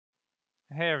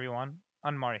Hey everyone,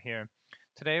 Anmar here.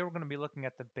 Today we're going to be looking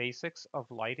at the basics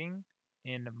of lighting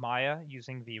in Maya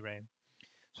using V-Ray.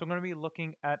 So we're going to be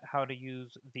looking at how to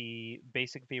use the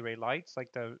basic V-Ray lights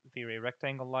like the V-Ray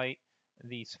rectangle light,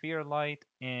 the sphere light,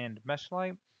 and mesh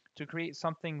light to create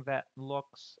something that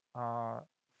looks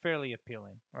fairly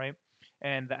appealing, right?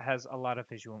 And that has a lot of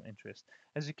visual interest.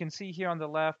 As you can see here on the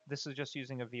left, this is just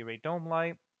using a V-Ray dome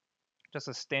light, just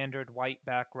a standard white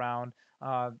background.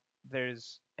 Uh,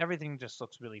 there's everything just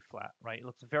looks really flat, right? It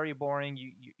looks very boring.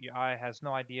 Your eye has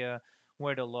no idea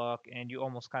where to look, and you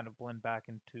almost kind of blend back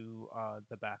into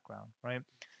the background, right?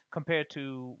 Compared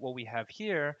to what we have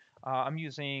here, I'm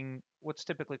using what's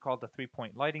typically called the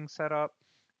three-point lighting setup,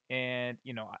 and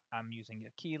I'm using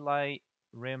a key light,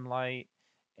 rim light,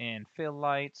 and fill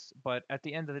lights. But at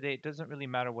the end of the day, it doesn't really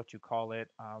matter what you call it.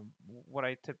 What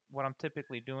I'm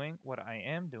typically doing, what I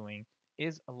am doing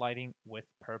is a lighting with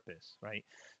purpose, right?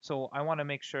 So I want to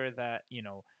make sure that,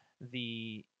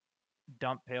 the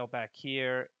dump pail back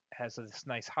here has this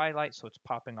nice highlight, so it's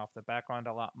popping off the background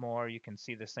a lot more. You can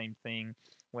see the same thing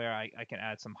where I can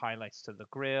add some highlights to the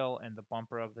grill and the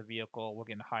bumper of the vehicle. We're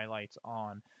getting highlights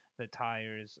on the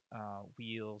tires,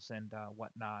 wheels, and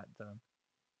whatnot, the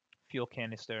fuel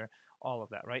canister, all of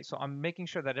that, right? So I'm making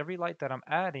sure that every light that I'm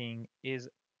adding is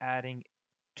adding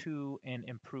to and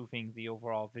improving the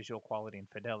overall visual quality and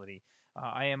fidelity.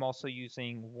 I am also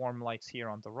using warm lights here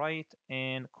on the right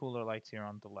and cooler lights here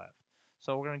on the left.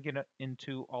 So we're going to get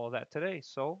into all of that today.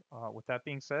 So with that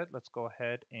being said, let's go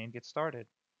ahead and get started.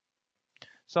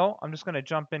 So I'm just going to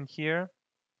jump in here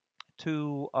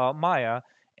to Maya.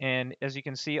 And as you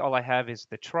can see, all I have is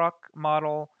the truck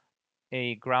model,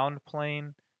 a ground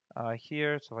plane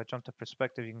here. So if I jump to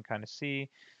perspective, you can kind of see,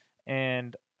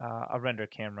 and a render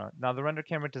camera. Now the render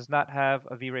camera does not have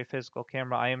a V-Ray physical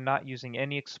camera. I am not using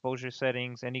any exposure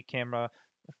settings, any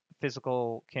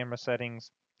physical camera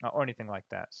settings, or anything like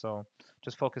that. So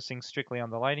just focusing strictly on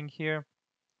the lighting here.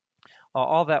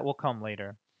 All that will come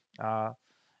later. Uh,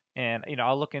 and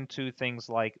I'll look into things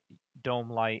like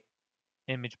dome light,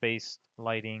 image-based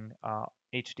lighting,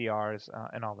 HDRs,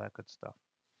 and all that good stuff.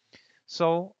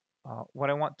 So what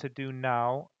I want to do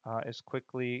now is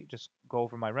quickly just go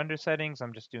over my render settings.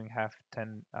 I'm just doing half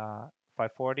 10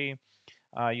 540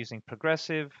 using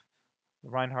progressive,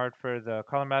 Reinhardt for the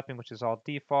color mapping, which is all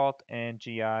default, and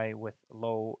GI with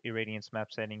low irradiance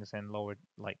map settings and lower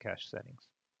light cache settings.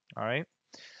 All right.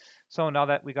 So now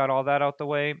that we got all that out the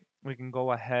way, we can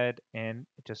go ahead and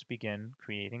just begin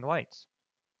creating lights.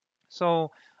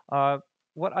 So uh,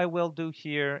 what I will do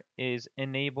here is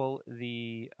enable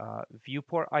the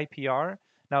viewport IPR.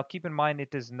 Now keep in mind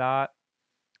it does not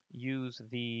use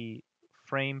the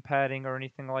frame padding or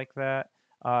anything like that.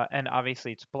 And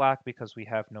obviously it's black because we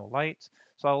have no lights.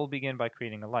 So I will begin by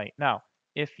creating a light. Now,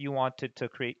 if you wanted to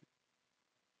create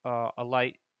a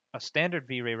light, a standard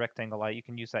V-Ray rectangle light, you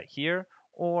can use that here,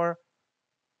 or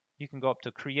you can go up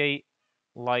to create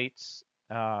lights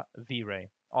V-Ray.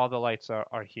 All the lights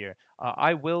are here.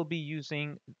 I will be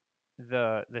using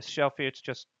the shelf here. It's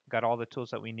just got all the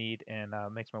tools that we need and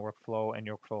makes my workflow and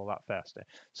your workflow a lot faster.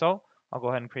 So I'll go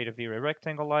ahead and create a V-Ray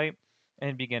rectangle light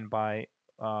and begin by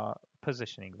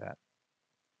positioning that.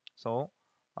 So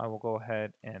I will go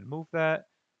ahead and move that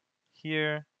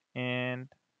here, and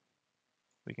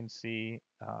we can see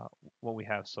what we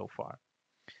have so far.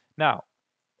 Now,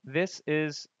 this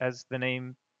is, as the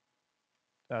name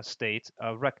states,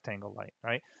 a rectangle light,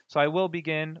 right? So I will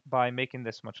begin by making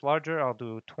this much larger. I'll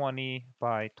do 20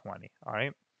 by 20, all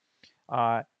right?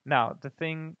 Now, the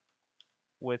thing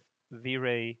with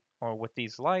V-Ray or with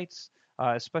these lights,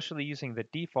 especially using the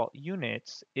default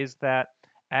units, is that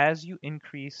as you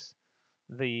increase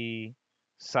the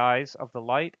size of the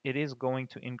light, it is going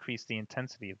to increase the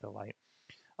intensity of the light.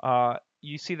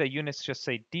 You see the units just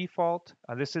say default.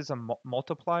 This is a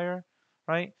multiplier,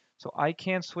 right? So I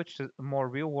can switch to more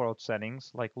real world settings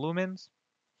like lumens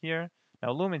here. Now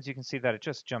lumens, you can see that it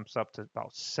just jumps up to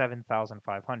about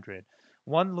 7,500.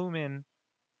 One lumen,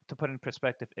 to put in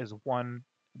perspective,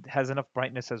 has enough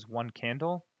brightness as one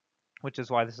candle, which is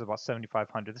why this is about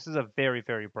 7,500. This is a very,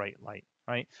 very bright light,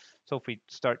 right? So if we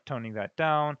start toning that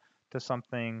down to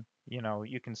something,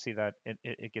 you can see that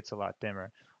it gets a lot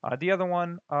dimmer. The other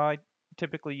one I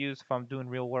typically use if I'm doing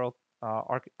real world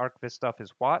ArcViz stuff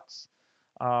is watts.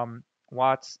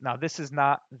 Watts. Now this is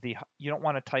not you don't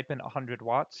want to type in 100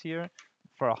 watts here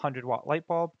for a 100-watt light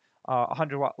bulb. A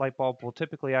 100-watt light bulb will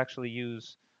typically actually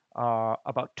use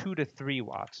about 2 to 3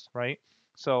 watts, right?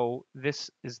 So this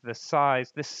is this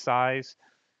size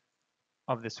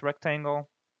of this rectangle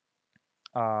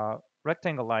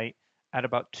light at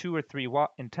about 2 or 3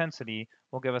 watt intensity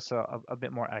will give us a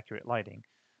bit more accurate lighting.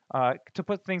 To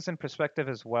put things in perspective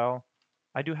as well,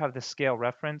 I do have the scale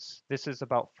reference. This is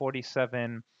about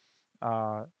 47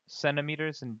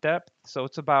 centimeters in depth. So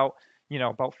it's about,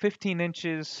 about 15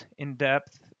 inches in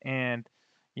depth and,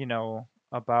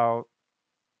 about,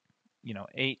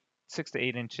 6 to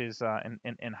 8 inches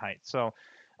in height. So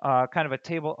kind of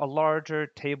a larger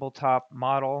tabletop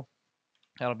model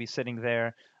that'll be sitting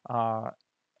there.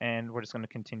 And we're just going to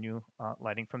continue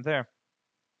lighting from there.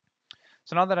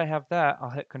 So now that I have that,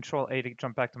 I'll hit Control A to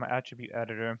jump back to my attribute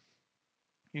editor.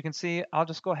 You can see I'll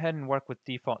just go ahead and work with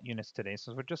default units today.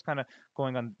 So we're just kind of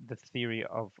going on the theory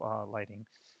of lighting.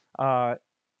 Uh,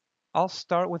 I'll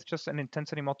start with just an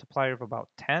intensity multiplier of about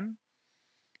 10,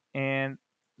 and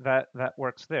that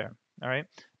works there. All right.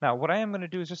 Now what I am going to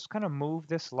do is just kind of move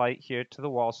this light here to the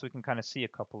wall so we can kind of see a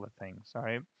couple of things. All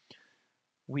right.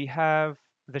 We have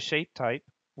the shape type,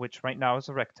 which right now is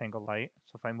a rectangle light.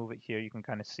 So if I move it here, you can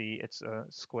kind of see it's a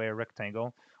square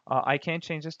rectangle. I can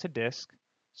change this to disk.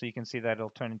 So you can see that it'll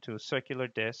turn into a circular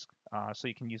disk. So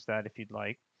you can use that if you'd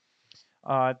like.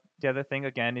 The other thing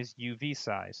again is UV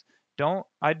size.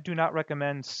 I do not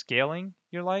recommend scaling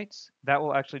your lights. That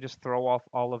will actually just throw off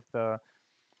all of the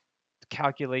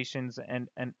calculations and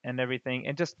everything,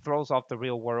 and just throws off the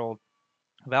real world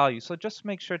value. So just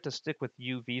make sure to stick with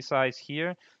UV size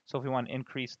here. So if we want to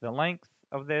increase the length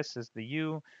of this is the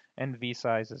U, and V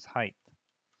size is height.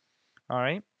 All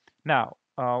right. Now,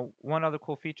 one other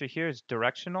cool feature here is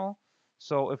directional.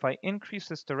 So if I increase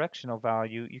this directional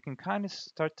value, you can kind of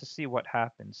start to see what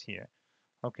happens here.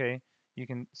 Okay. You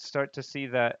can start to see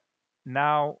that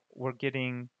now we're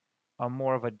getting a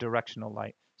more of a directional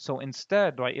light. So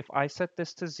instead, right, if I set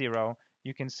this to 0,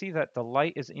 you can see that the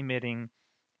light is emitting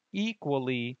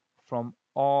equally from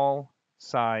all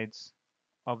sides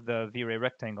of the V-Ray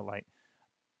rectangle light.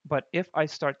 But if I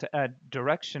start to add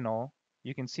directional,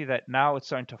 you can see that now it's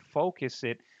starting to focus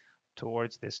it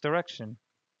towards this direction.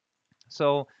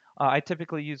 So I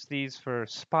typically use these for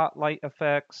spotlight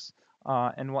effects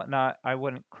and whatnot. I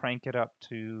wouldn't crank it up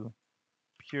to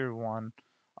pure 1.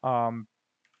 Um,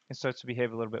 it starts to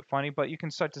behave a little bit funny, but you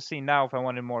can start to see now if I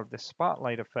wanted more of the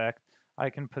spotlight effect, I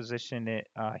can position it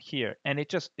here. And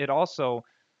it also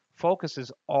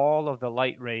focuses all of the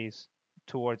light rays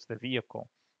towards the vehicle.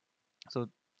 So,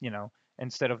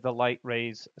 instead of the light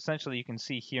rays, essentially you can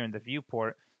see here in the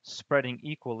viewport spreading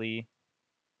equally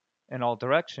in all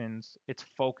directions, it's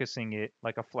focusing it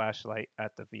like a flashlight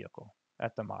at the vehicle,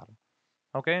 at the model.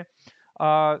 Okay.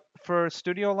 For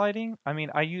studio lighting, I mean,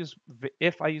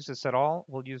 if I use this at all,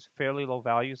 we'll use fairly low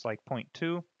values like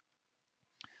 0.2.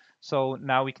 So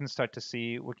now we can start to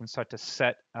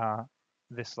set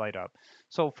this light up.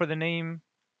 So for the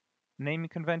naming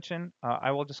convention,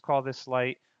 I will just call this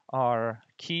light our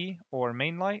key or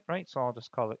main light, right? So I'll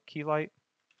just call it key light.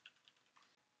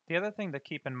 The other thing to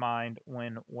keep in mind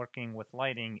when working with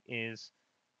lighting is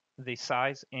the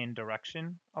size and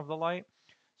direction of the light.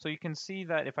 So you can see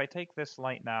that if I take this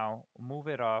light now, move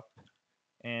it up,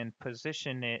 and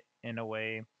position it in a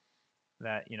way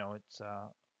that it's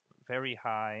very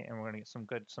high, and we're going to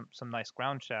get some nice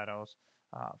ground shadows.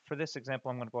 For this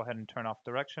example, I'm going to go ahead and turn off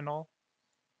directional.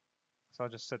 So I'll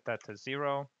just set that to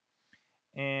 0,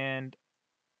 and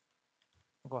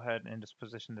go ahead and just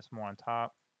position this more on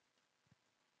top.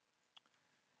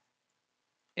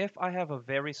 If I have a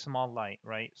very small light,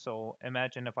 right? So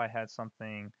imagine if I had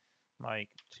something like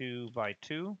 2 by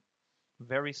 2,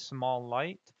 very small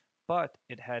light, but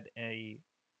it had a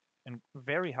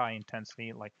very high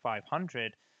intensity, like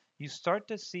 500, you start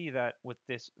to see that with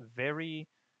this very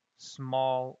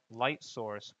small light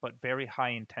source, but very high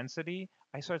intensity,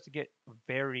 I start to get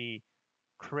very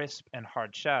crisp and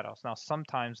hard shadows. Now,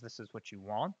 sometimes this is what you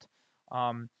want.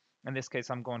 Um, in this case,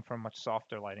 I'm going for much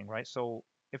softer lighting, right? So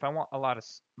if I want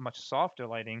much softer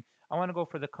lighting, I want to go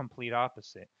for the complete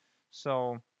opposite.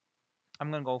 So I'm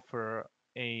going to go for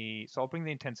so I'll bring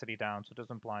the intensity down so it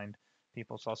doesn't blind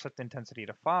people. So I'll set the intensity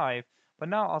to 5, but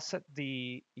now I'll set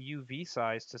the UV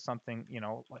size to something,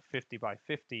 like 50 by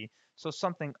 50. So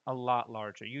something a lot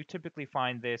larger. You typically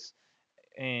find this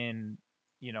in,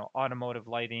 automotive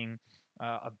lighting,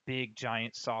 a big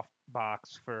giant soft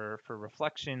box for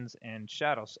reflections and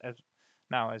shadows.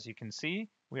 As you can see,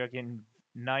 we are getting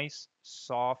nice,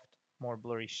 soft, more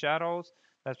blurry shadows.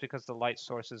 That's because the light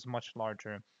source is much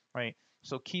larger, right?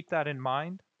 So keep that in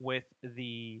mind with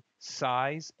the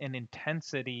size and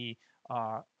intensity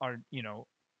are,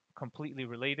 completely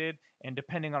related. And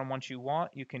depending on what you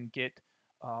want, you can get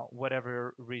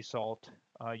whatever result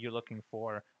you're looking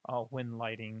for when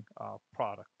lighting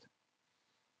product.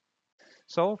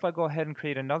 So if I go ahead and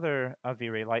create another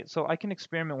V-Ray light, so I can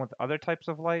experiment with other types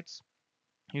of lights.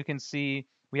 You can see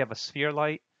we have a sphere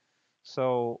light.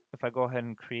 So if I go ahead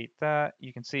and create that,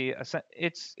 you can see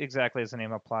it's exactly as the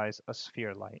name applies, a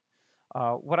sphere light.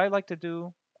 What I like to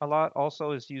do a lot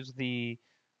also is use the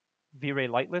V-Ray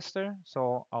light lister.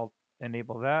 So I'll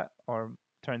enable that or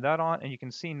turn that on, and you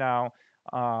can see now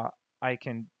uh, I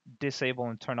can disable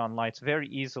and turn on lights very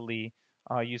easily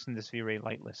using this V-Ray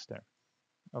light lister.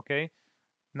 Okay,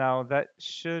 now that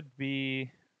should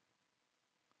be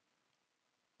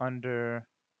under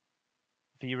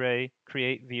V-Ray,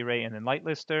 create V-Ray, and then light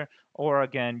lister, or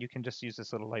again, you can just use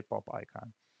this little light bulb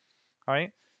icon. All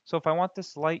right, so if I want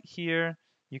this light here,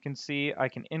 you can see I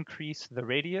can increase the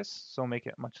radius, so make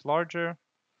it much larger.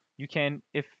 You can,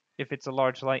 if it's a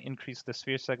large light, increase the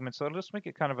sphere segment, so it'll just make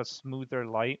it kind of a smoother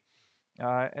light.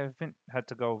 I haven't had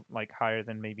to go like higher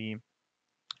than maybe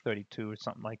 32 or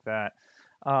something like that.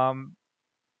 Um,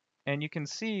 and you can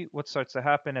see what starts to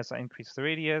happen as I increase the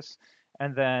radius,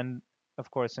 and then,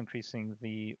 of course, increasing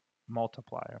the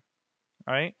multiplier.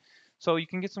 All right, so you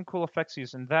can get some cool effects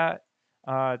using that.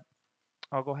 Uh,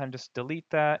 I'll go ahead and just delete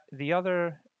that. The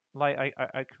other light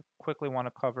I quickly want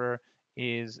to cover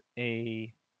is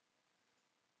a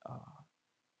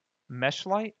mesh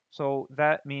light. So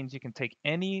that means you can take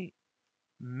any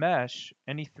mesh,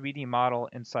 any 3D model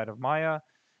inside of Maya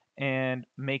and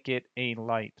make it a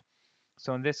light.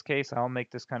 So in this case, I'll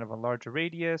make this kind of a larger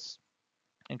radius,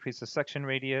 increase the section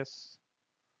radius,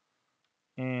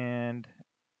 and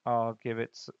I'll give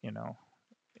it,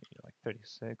 maybe like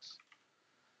 36.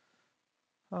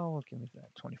 Oh, we'll give it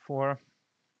that 24.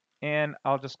 And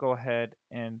I'll just go ahead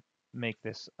and make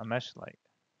this a mesh light.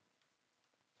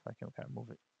 So I can kind of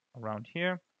move it around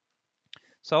here.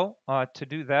 So to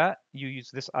do that, you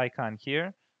use this icon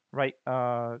here, right,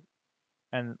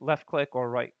 and left click or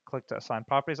right click to assign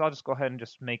properties. I'll just go ahead and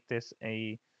just make this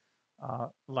a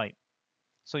light.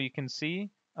 So you can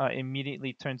see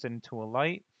immediately turns it into a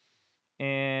light,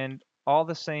 and all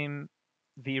the same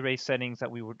V-Ray settings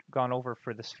that we were gone over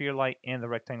for the sphere light and the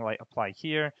rectangle light apply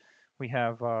here. We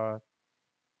have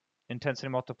intensity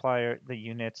multiplier, the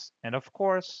units, and of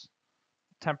course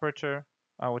temperature,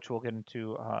 which we'll get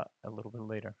into a little bit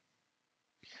later.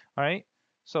 All right,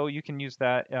 so you can use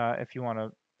that if you want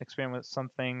to experiment with some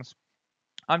things.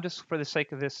 I'm just, for the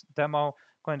sake of this demo,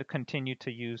 going to continue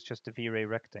to use just a V-Ray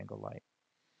rectangle light.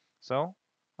 So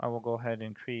I will go ahead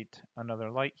and create another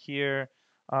light here.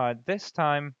 This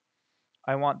time,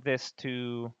 I want this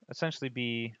to essentially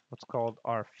be what's called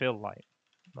our fill light,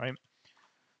 right?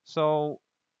 So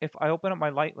if I open up my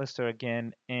light lister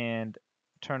again and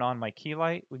turn on my key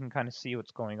light, we can kind of see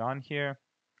what's going on here.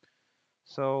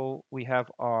 So we have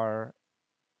our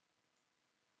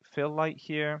fill light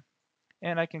here,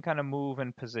 and I can kind of move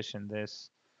and position this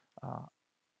uh,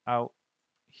 out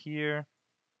here.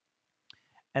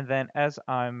 And then as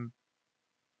I'm,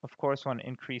 of course, want to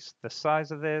increase the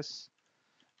size of this,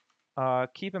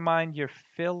 keep in mind your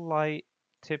fill light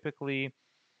typically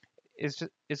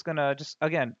is gonna just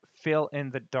again fill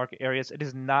in the dark areas. It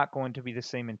is not going to be the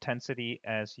same intensity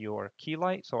as your key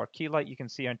light. So our key light, you can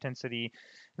see our intensity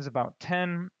is about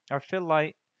 10. Our fill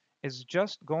light is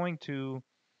just going to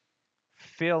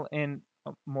fill in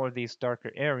more of these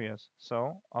darker areas.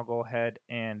 So I'll go ahead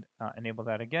and enable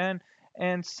that again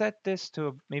and set this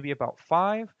to maybe about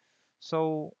 5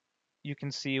 so you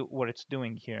can see what it's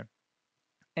doing here.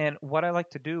 And what I like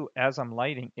to do as I'm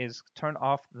lighting is turn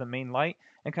off the main light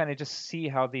and kind of just see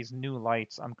how these new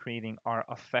lights I'm creating are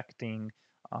affecting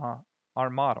uh, our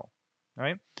model. All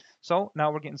right. So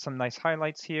now we're getting some nice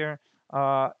highlights here.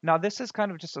 Now this is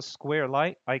kind of just a square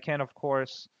light. I can, of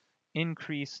course,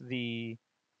 increase the,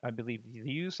 I believe,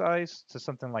 the U size to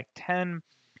something like 10.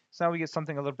 So now we get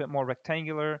something a little bit more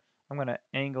rectangular. I'm going to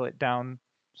angle it down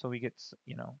so we get,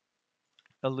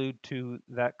 allude to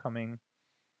that coming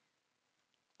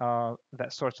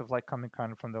that source of light coming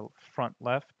kind of from the front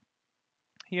left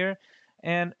here.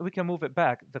 And we can move it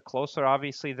back. The closer,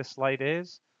 obviously, this light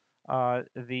is,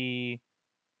 the,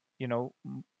 you know,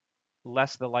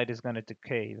 less the light is going to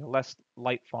decay, the less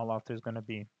light fallout there's going to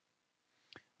be.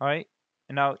 All right.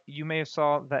 And now you may have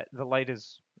saw that the light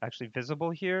is actually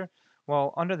visible here.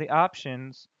 Well, under the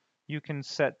options, you can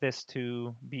set this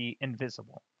to be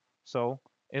invisible. So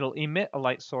it'll emit a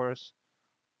light source,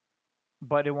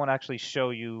 but it won't actually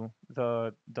show you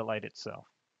the light itself,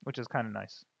 which is kind of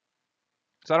nice.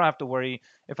 So I don't have to worry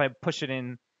if I push it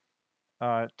in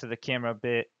to the camera a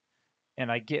bit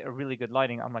and I get a really good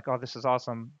lighting. I'm like, oh, this is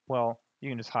awesome. Well, you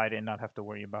can just hide it and not have to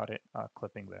worry about it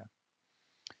clipping there.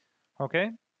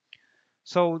 Okay.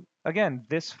 So again,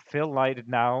 this fill light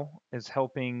now is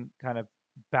helping kind of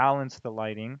balance the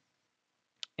lighting.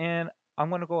 And I'm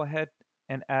going to go ahead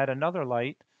and add another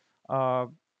light.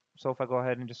 So if I go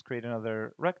ahead and just create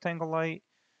another rectangle light,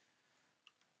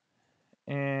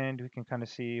 and we can kind of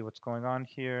see what's going on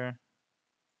here.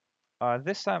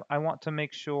 This time I want to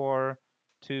make sure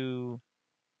to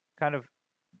kind of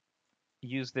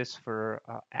use this for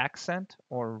accent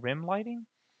or rim lighting.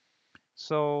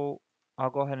 So I'll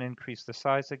go ahead and increase the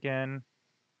size again,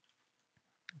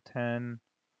 10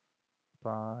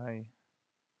 by,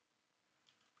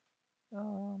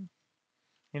 um,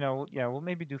 yeah, we'll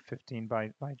maybe do 15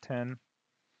 by 10.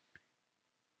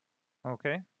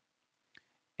 Okay.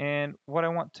 And what I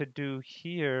want to do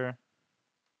here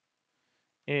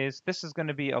is this is going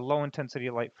to be a low intensity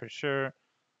light for sure,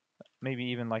 maybe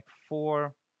even like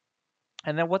 4.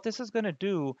 And then what this is going to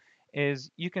do is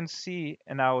you can see,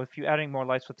 and now if you're adding more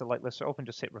lights with the light lister open,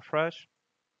 just hit refresh.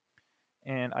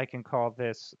 And I can call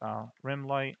this rim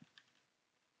light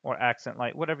or accent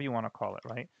light, whatever you want to call it,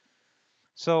 right?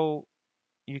 So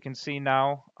you can see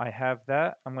now I have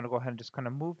that. I'm going to go ahead and just kind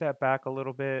of move that back a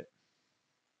little bit.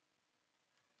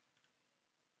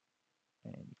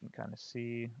 And you can kind of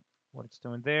see what it's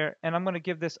doing there. And I'm going to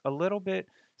give this a little bit.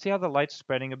 See how the light's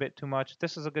spreading a bit too much?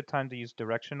 This is a good time to use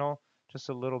directional, just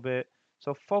a little bit.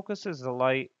 So focuses the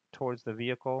light towards the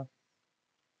vehicle.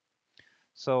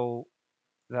 So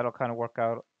that'll kind of work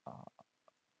out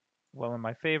well in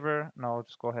my favor. And I'll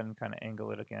just go ahead and kind of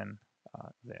angle it again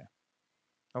there.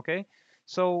 Okay,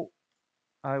 so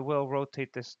I will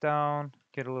rotate this down,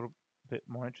 get a little bit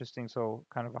more interesting. So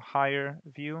kind of a higher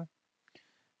view.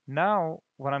 Now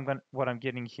what I'm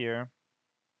getting here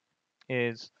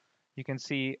is you can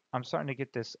see I'm starting to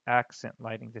get this accent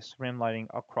lighting, this rim lighting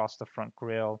across the front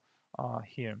grille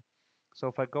here. So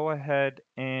if I go ahead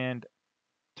and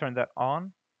turn that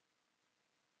on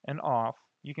and off,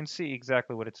 you can see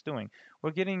exactly what it's doing.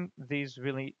 We're getting these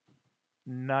really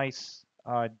nice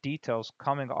details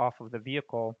coming off of the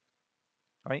vehicle,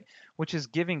 right? Which is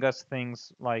giving us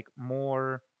things like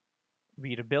more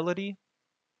readability,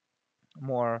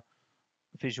 more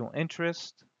visual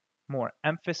interest, more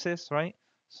emphasis, right?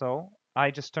 So I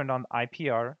just turned on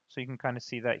IPR, so you can kind of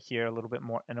see that here a little bit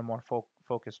more in a more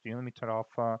focused view. Let me turn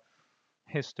off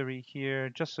history here,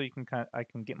 just so you can I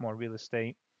can get more real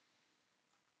estate.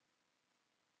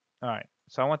 All right,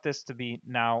 so I want this to be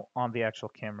now on the actual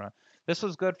camera. This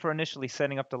was good for initially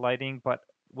setting up the lighting, but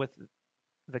with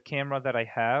the camera that I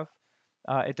have,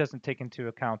 it doesn't take into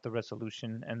account the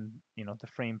resolution and the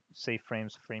frame, safe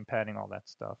frames, frame padding, all that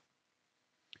stuff.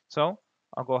 So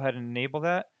I'll go ahead and enable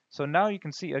that. So now you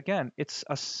can see again, it's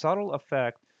a subtle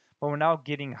effect, but we're now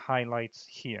getting highlights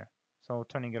here. So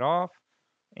turning it off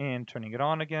and turning it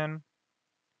on again.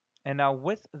 And now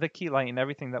with the key light and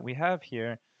everything that we have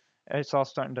here, it's all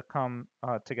starting to come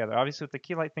together. Obviously with the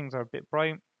key light, things are a bit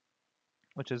bright,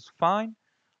 which is fine.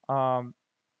 Um,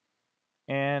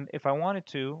 and if I wanted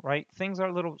to, right, things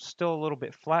are still a little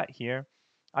bit flat here.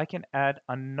 I can add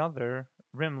another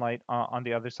rim light on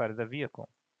the other side of the vehicle.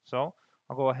 So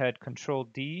I'll go ahead, Control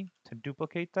D to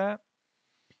duplicate that.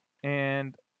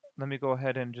 And let me go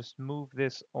ahead and just move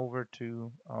this over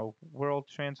to World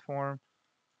Transform.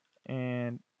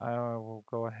 And I will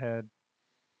go ahead.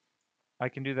 I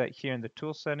can do that here in the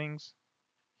tool settings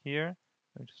here.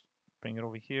 Let me just bring it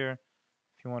over here.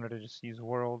 If you wanted to just use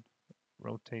World,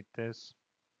 rotate this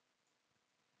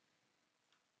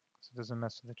so it doesn't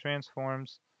mess with the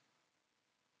transforms,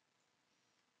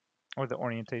 or the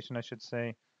orientation, I should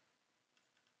say.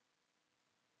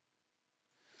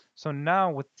 So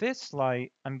now with this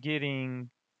light, I'm getting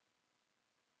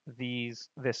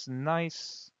this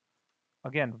nice,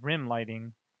 again, rim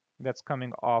lighting that's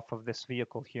coming off of this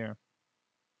vehicle here,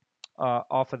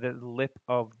 off of the lip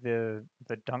of the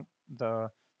dump the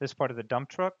this part of the dump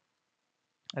truck,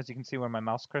 as you can see where my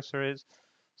mouse cursor is.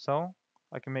 So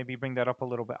I can maybe bring that up a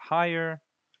little bit higher,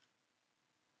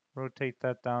 rotate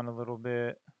that down a little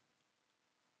bit,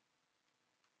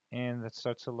 and that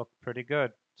starts to look pretty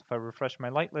good. So if I refresh my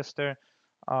light lister,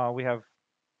 we have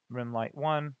rim light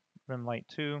 1, rim light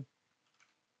 2,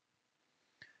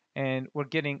 and we're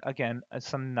getting, again,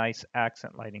 some nice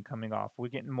accent lighting coming off. We're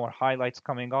getting more highlights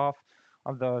coming off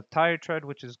of the tire tread,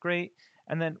 which is great.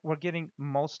 And then we're getting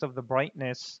most of the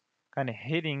brightness kind of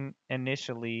hitting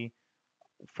initially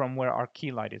from where our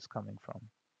key light is coming from.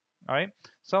 All right,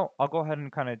 so I'll go ahead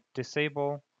and kind of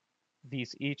disable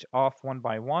these each off one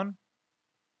by one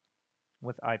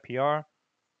with IPR.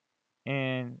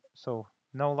 And so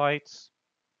no lights.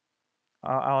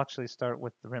 I'll actually start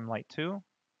with the rim light 2.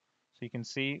 So you can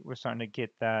see we're starting to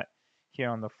get that here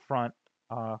on the front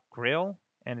grille,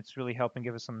 and it's really helping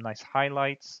give us some nice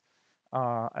highlights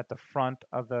at the front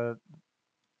of the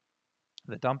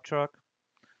dump truck.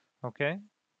 Okay,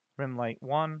 rim light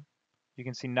 1, You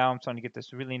can see now I'm starting to get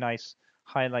this really nice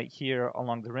highlight here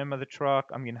along the rim of the truck.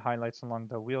 I'm getting highlights along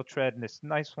the wheel tread and this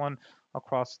nice one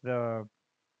across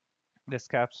this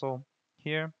capsule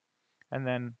here. And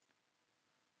then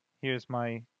here's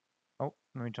my, oh,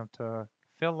 let me jump to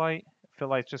fill light. Fill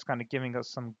light's just kind of giving us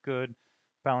some good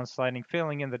balanced lighting,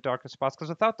 filling in the darker spots. Because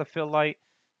without the fill light,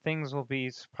 things will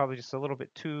be probably just a little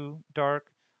bit too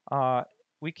dark. Uh,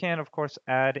 we can, of course,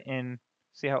 add in,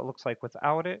 see how it looks like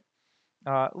without it.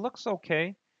 It looks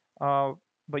okay, uh,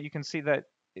 but you can see that,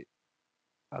 it,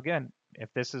 again, if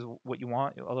this is what you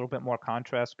want, a little bit more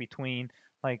contrast between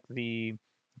like the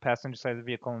passenger side of the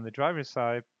vehicle and the driver's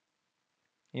side,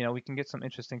 we can get some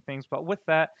interesting things. But with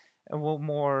that, we'll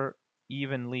more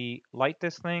evenly light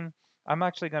this thing. I'm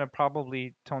actually going to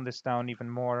probably tone this down even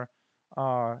more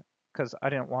because I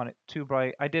didn't want it too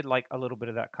bright. I did like a little bit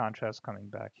of that contrast coming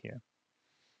back here.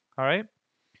 All right.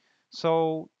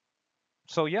 So,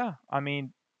 so yeah, I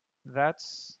mean,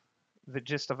 that's the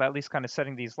gist of at least kind of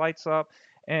setting these lights up.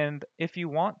 And if you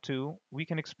want to, we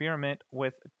can experiment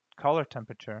with color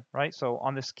temperature, right? So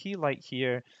on this key light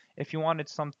here, if you wanted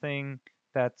something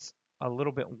that's a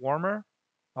little bit warmer,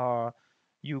 uh,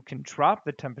 you can drop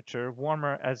the temperature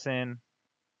warmer as in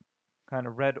kind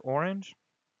of red, orange,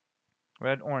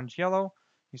 yellow.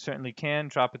 You certainly can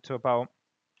drop it to about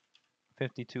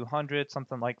 5200,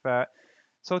 something like that.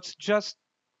 So it's just,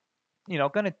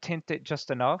 going to tint it just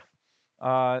enough.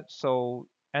 So,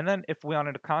 and then if we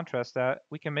wanted to contrast that,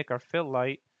 we can make our fill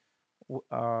light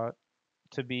uh,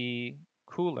 to be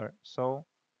cooler. So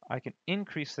I can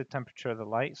increase the temperature of the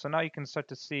light. So now you can start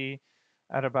to see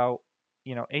at about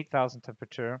 8,000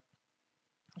 temperature,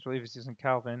 I believe it's using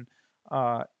Kelvin,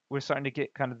 we're starting to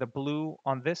get kind of the blue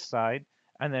on this side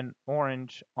and then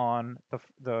orange on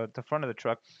the front of the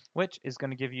truck, which is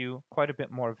going to give you quite a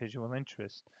bit more visual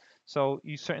interest. So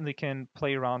you certainly can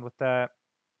play around with that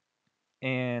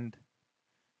and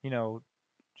you know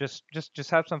just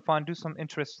have some fun, do some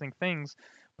interesting things.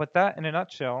 But that in a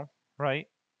nutshell, right?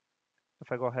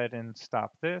 If I go ahead and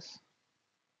stop this,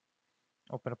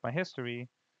 open up my history,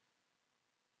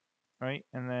 right?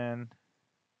 And then,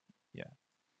 yeah,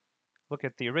 look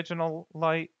at the original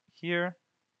light here,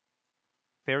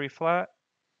 very flat.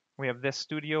 We have this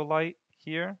studio light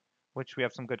here, which we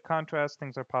have some good contrast,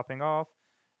 things are popping off.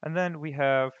 And then we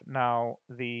have now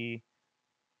the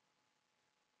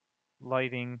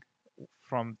lighting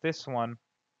from this one,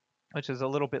 which is a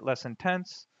little bit less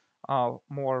intense,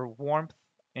 more warmth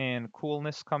and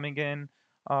coolness coming in.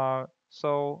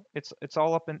 So it's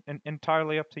all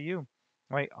entirely up to you,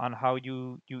 right, on how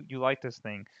you like this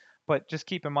thing. But just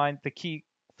keep in mind the key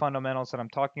fundamentals that I'm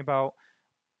talking about.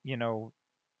 You know,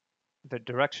 the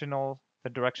direction of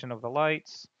the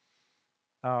lights,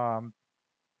 um,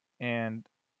 and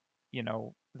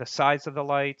the size of the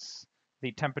lights,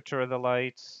 the temperature of the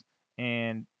lights,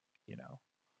 and you know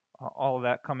all of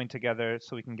that coming together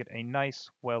so we can get a nice,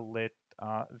 well-lit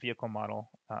vehicle model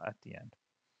at the end.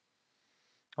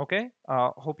 Okay,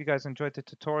 hope you guys enjoyed the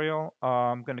tutorial.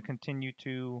 I'm going to continue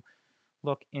to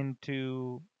look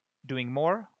into doing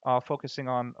more, focusing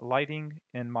on lighting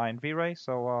in Maya and V-Ray.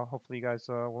 So hopefully you guys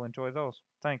will enjoy those.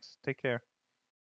 Thanks. Take care.